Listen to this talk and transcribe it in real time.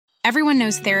Everyone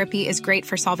knows therapy is great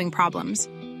for solving problems,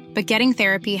 but getting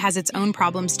therapy has its own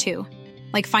problems too,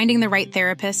 like finding the right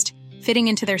therapist, fitting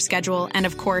into their schedule, and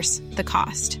of course, the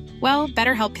cost. Well,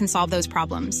 BetterHelp can solve those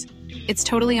problems. It's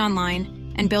totally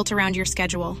online and built around your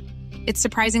schedule. It's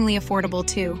surprisingly affordable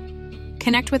too.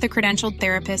 Connect with a credentialed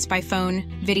therapist by phone,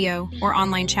 video, or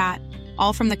online chat,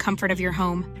 all from the comfort of your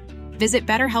home. Visit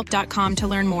BetterHelp.com to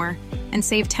learn more and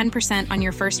save 10% on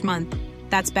your first month.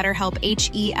 That's BetterHelp,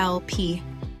 H-E-L-P.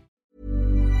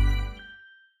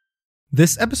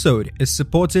 This episode is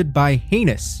supported by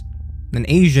Heinous, an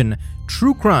Asian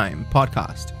true crime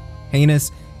podcast.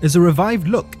 Heinous is a revived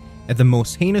look at the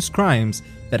most heinous crimes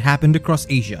that happened across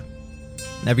Asia.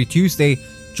 Every Tuesday,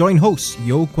 join host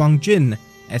Yo Kwang Jin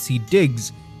as he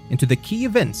digs into the key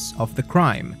events of the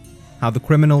crime, how the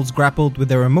criminals grappled with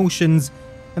their emotions,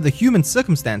 and the human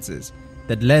circumstances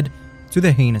that led to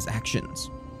their heinous actions.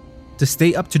 To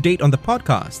stay up to date on the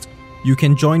podcast, you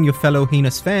can join your fellow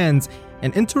heinous fans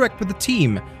and interact with the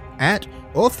team at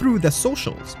or through their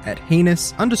socials at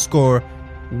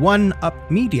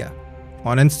heinous_1upmedia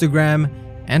on Instagram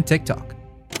and TikTok.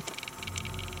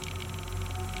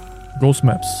 Ghost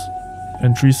Maps,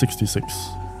 Entry 66,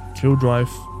 Kill Drive,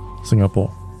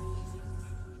 Singapore.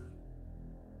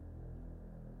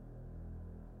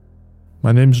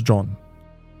 My name's John.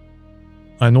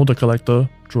 I know the collector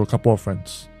through a couple of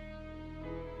friends.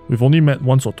 We've only met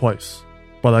once or twice,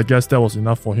 but I guess that was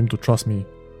enough for him to trust me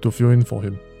to fill in for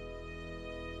him.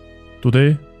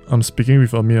 Today, I'm speaking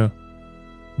with Amir,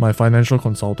 my financial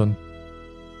consultant.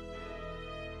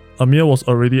 Amir was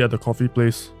already at the coffee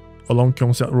place along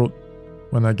Keong Saik Road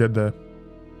when I get there.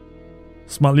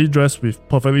 Smartly dressed with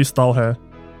perfectly styled hair,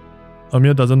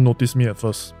 Amir doesn't notice me at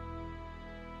first.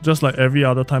 Just like every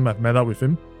other time I've met up with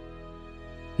him,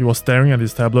 he was staring at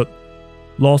his tablet,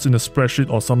 lost in a spreadsheet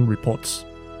or some reports.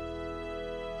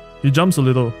 He jumps a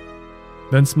little,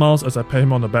 then smiles as I pat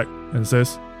him on the back and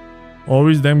says,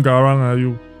 "Always damn garang are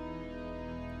you?"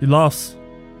 He laughs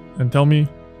and tells me,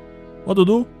 "What to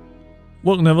do?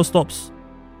 Work never stops."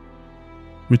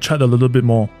 We chat a little bit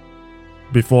more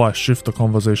before I shift the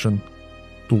conversation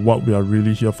to what we are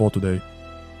really here for today.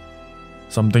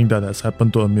 Something that has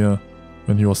happened to Amir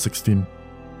when he was 16.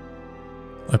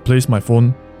 I place my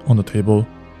phone on the table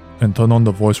and turn on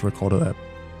the voice recorder app.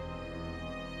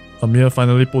 Amir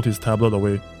finally put his tablet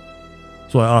away,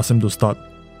 so I asked him to start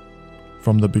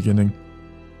from the beginning.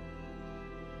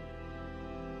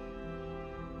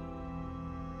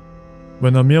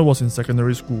 When Amir was in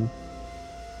secondary school,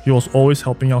 he was always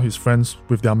helping out his friends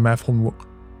with their math homework,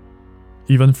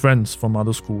 even friends from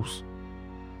other schools.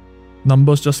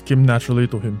 Numbers just came naturally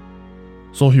to him,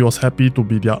 so he was happy to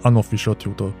be their unofficial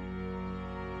tutor.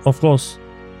 Of course,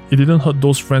 it didn't hurt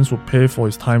those friends would pay for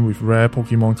his time with rare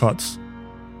Pokemon cards,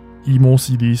 emo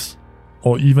CDs,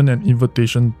 or even an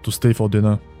invitation to stay for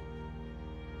dinner.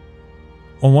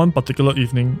 On one particular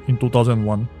evening in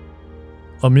 2001,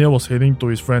 Amir was heading to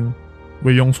his friend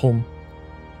Wei Yong's home,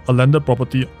 a landed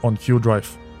property on Hill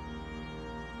Drive.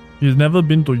 He's never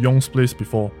been to Yong's place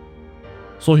before,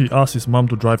 so he asked his mum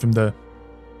to drive him there.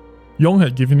 Yong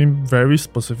had given him very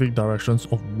specific directions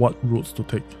of what roads to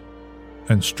take,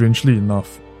 and strangely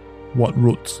enough, what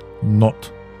roads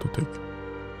not to take.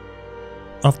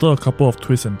 After a couple of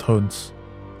twists and turns,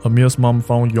 Amir's mum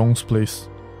found Yong's place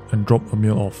and dropped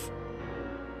Amir off.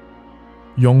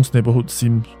 Yong's neighborhood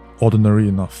seemed ordinary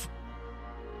enough.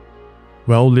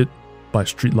 Well lit by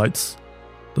streetlights,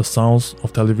 the sounds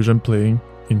of television playing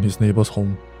in his neighbor's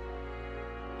home.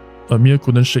 Amir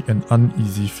couldn't shake an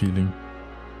uneasy feeling.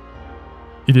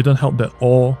 It didn't help that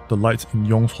all the lights in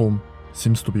Yong's home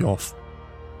seems to be off,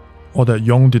 or that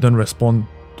Yong didn't respond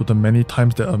to the many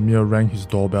times that Amir rang his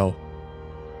doorbell.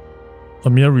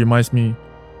 Amir reminds me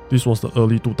this was the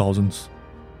early 2000s.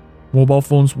 Mobile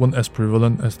phones weren't as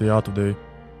prevalent as they are today.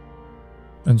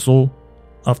 And so,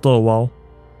 after a while,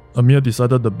 Amir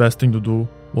decided the best thing to do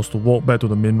was to walk back to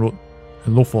the main road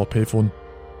and look for a payphone.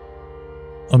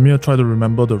 Amir tried to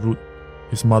remember the route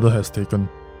his mother has taken,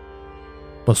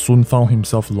 but soon found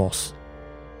himself lost.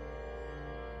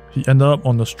 He ended up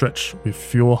on a stretch with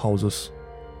fewer houses,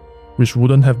 which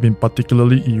wouldn't have been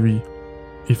particularly eerie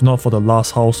if not for the last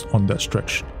house on that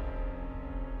stretch.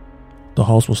 The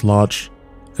house was large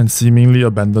and seemingly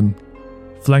abandoned,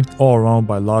 flanked all around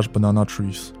by large banana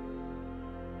trees.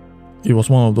 It was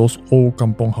one of those old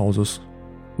kampong houses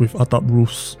with atap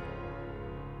roofs.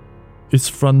 Its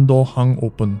front door hung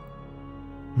open,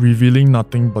 revealing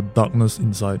nothing but darkness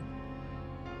inside.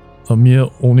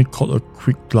 Amir only caught a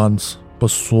quick glance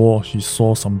but swore he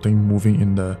saw something moving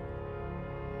in there.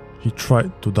 He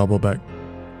tried to double back,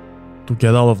 to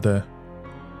get out of there,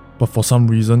 but for some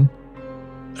reason,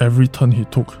 Every turn he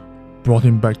took brought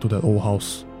him back to that old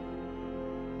house.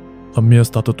 Amir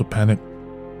started to panic.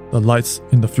 The lights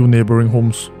in the few neighboring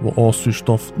homes were all switched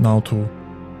off now too.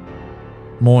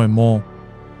 More and more,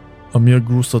 Amir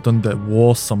grew certain there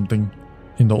was something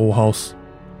in the old house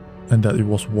and that it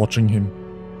was watching him.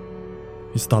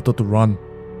 He started to run.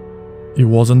 It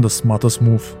wasn't the smartest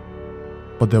move,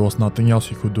 but there was nothing else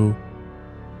he could do.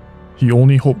 He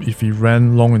only hoped if he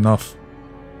ran long enough,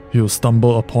 he would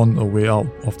stumble upon a way out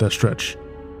of that stretch.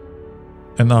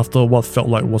 And after what felt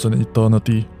like was an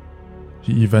eternity,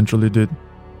 he eventually did.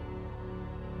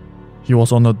 He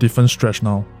was on a different stretch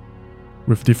now,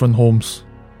 with different homes,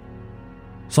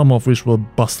 some of which were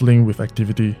bustling with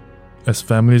activity as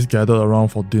families gathered around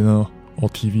for dinner or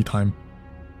TV time.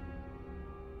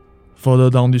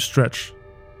 Further down this stretch,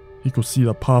 he could see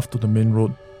the path to the main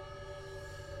road.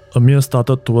 Amir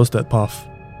started towards that path,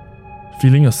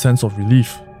 feeling a sense of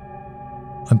relief,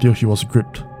 until he was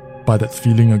gripped by that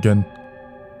feeling again.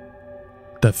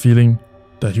 That feeling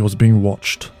that he was being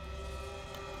watched.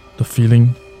 The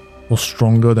feeling was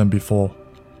stronger than before.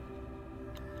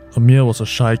 Amir was a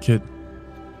shy kid,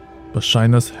 but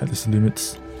shyness had its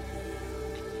limits.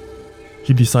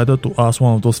 He decided to ask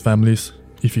one of those families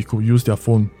if he could use their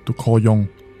phone to call Yong.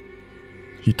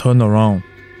 He turned around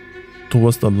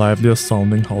towards the liveliest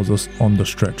sounding houses on the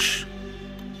stretch,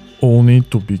 only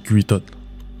to be greeted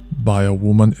by a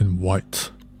woman in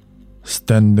white,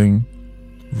 standing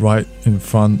right in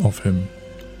front of him,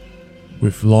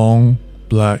 with long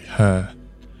black hair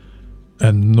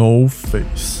and no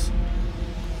face.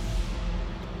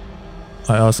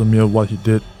 I asked Amir what he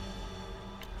did.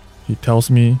 He tells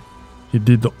me he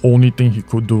did the only thing he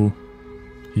could do.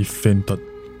 He fainted.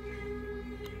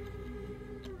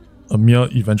 Amir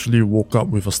eventually woke up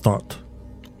with a start.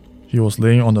 He was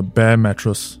laying on a bare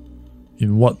mattress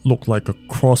in what looked like a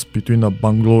cross between a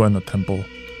bungalow and a temple.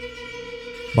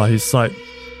 By his side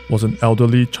was an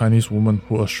elderly Chinese woman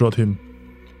who assured him,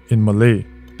 in Malay,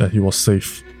 that he was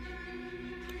safe.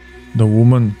 The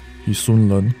woman, he soon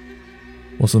learned,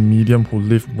 was a medium who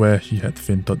lived where he had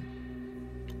fainted.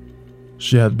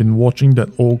 She had been watching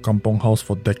that old kampong house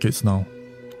for decades now.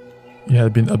 It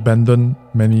had been abandoned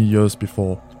many years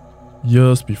before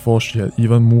she had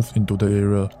even moved into the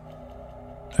area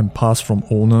and passed from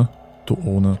owner to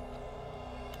owner.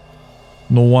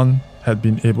 No one had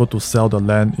been able to sell the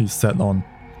land it sat on.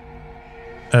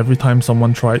 Every time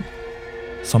someone tried,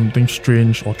 something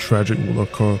strange or tragic would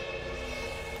occur.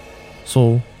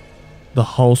 So, the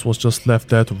house was just left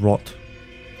there to rot,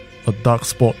 a dark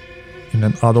spot in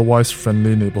an otherwise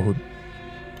friendly neighborhood.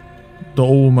 The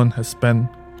old woman had spent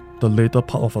the later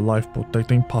part of her life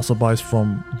protecting passerbys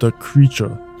from the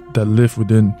creature that lived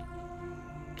within.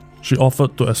 She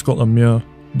offered to escort Amir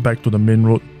back to the main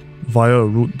road via a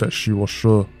route that she was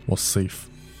sure was safe.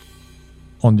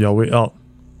 On their way out,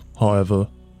 however,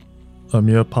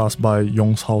 Amir passed by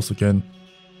Yong's house again.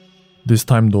 This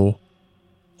time though,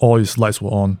 all his lights were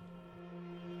on.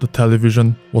 The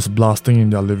television was blasting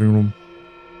in their living room.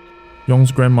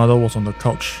 Yong's grandmother was on the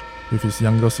couch with his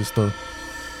younger sister.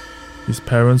 His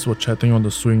parents were chatting on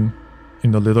the swing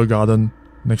in the little garden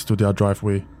next to their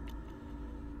driveway.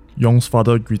 Yong's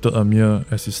father greeted Amir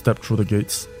as he stepped through the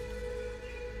gates.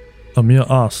 Amir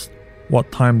asked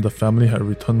what time the family had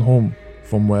returned home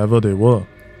from wherever they were.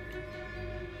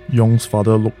 Yong's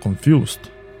father looked confused.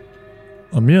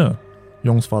 "Amir,"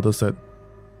 Yong's father said,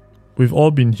 "we've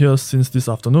all been here since this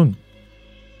afternoon."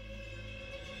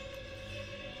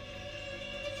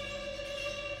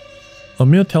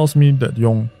 Amir tells me that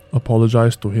Yong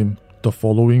apologized to him the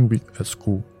following week at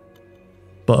school,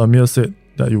 but Amir said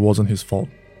that it wasn't his fault.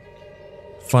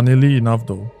 Funnily enough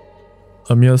though,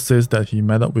 Amir says that he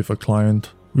met up with a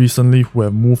client recently who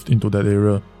had moved into that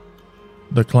area.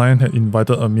 The client had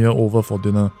invited Amir over for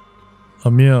dinner.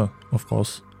 Amir, of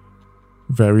course,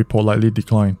 very politely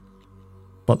declined,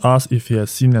 but asked if he had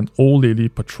seen an old lady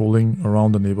patrolling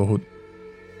around the neighborhood.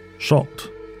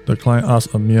 Shocked, the client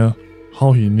asked Amir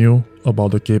how he knew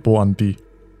about the Kepo auntie.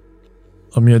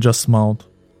 Amir just smiled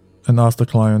and asked the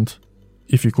client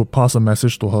if he could pass a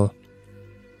message to her.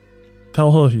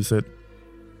 "Tell her," he said,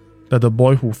 "that the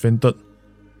boy who fainted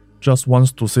just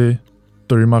wants to say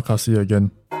terima kasih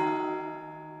again."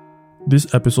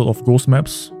 This episode of Ghost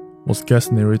Maps was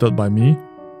guest narrated by me,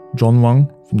 John Wang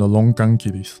from the Longkang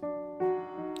Kiddies.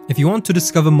 If you want to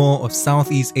discover more of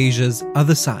Southeast Asia's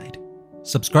other side,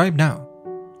 subscribe now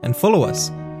and follow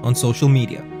us on social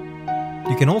media.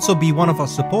 You can also be one of our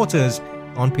supporters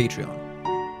on Patreon.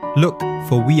 Look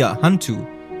for We Are Hantu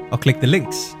or click the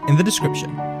links in the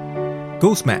description.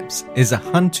 Ghost Maps is a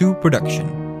Hantu production.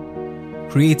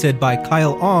 Created by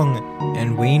Kyle Ong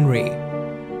and Wayne Ray.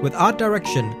 with art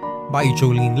direction by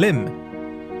Jolene Lim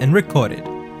and recorded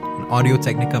on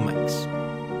Audio-Technica mics.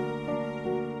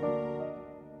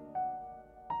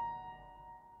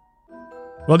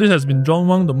 Well, this has been John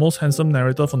Wang, the most handsome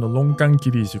narrator from the Longkang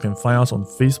Kiddies. You can find us on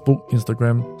Facebook,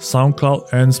 Instagram,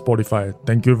 SoundCloud, and Spotify.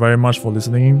 Thank you very much for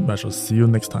listening. I shall see you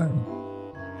next time.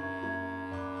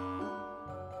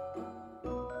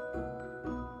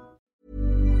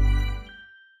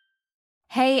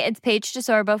 Hey, it's Paige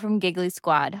DeSorbo from Giggly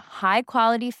Squad. High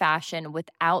quality fashion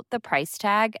without the price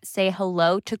tag. Say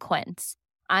hello to Quince.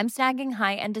 I'm snagging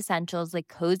high-end essentials like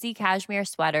cozy cashmere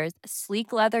sweaters,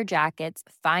 sleek leather jackets,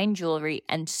 fine jewelry,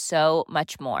 and so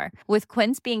much more. With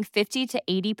Quince being 50 to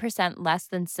 80% less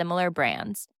than similar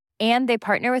brands. And they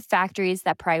partner with factories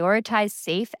that prioritize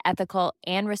safe, ethical,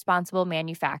 and responsible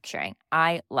manufacturing.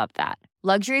 I love that.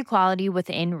 Luxury quality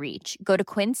within reach. Go to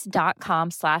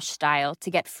quince.com/style to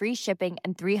get free shipping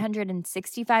and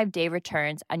 365-day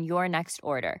returns on your next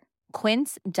order.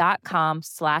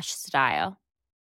 Quince.com/style.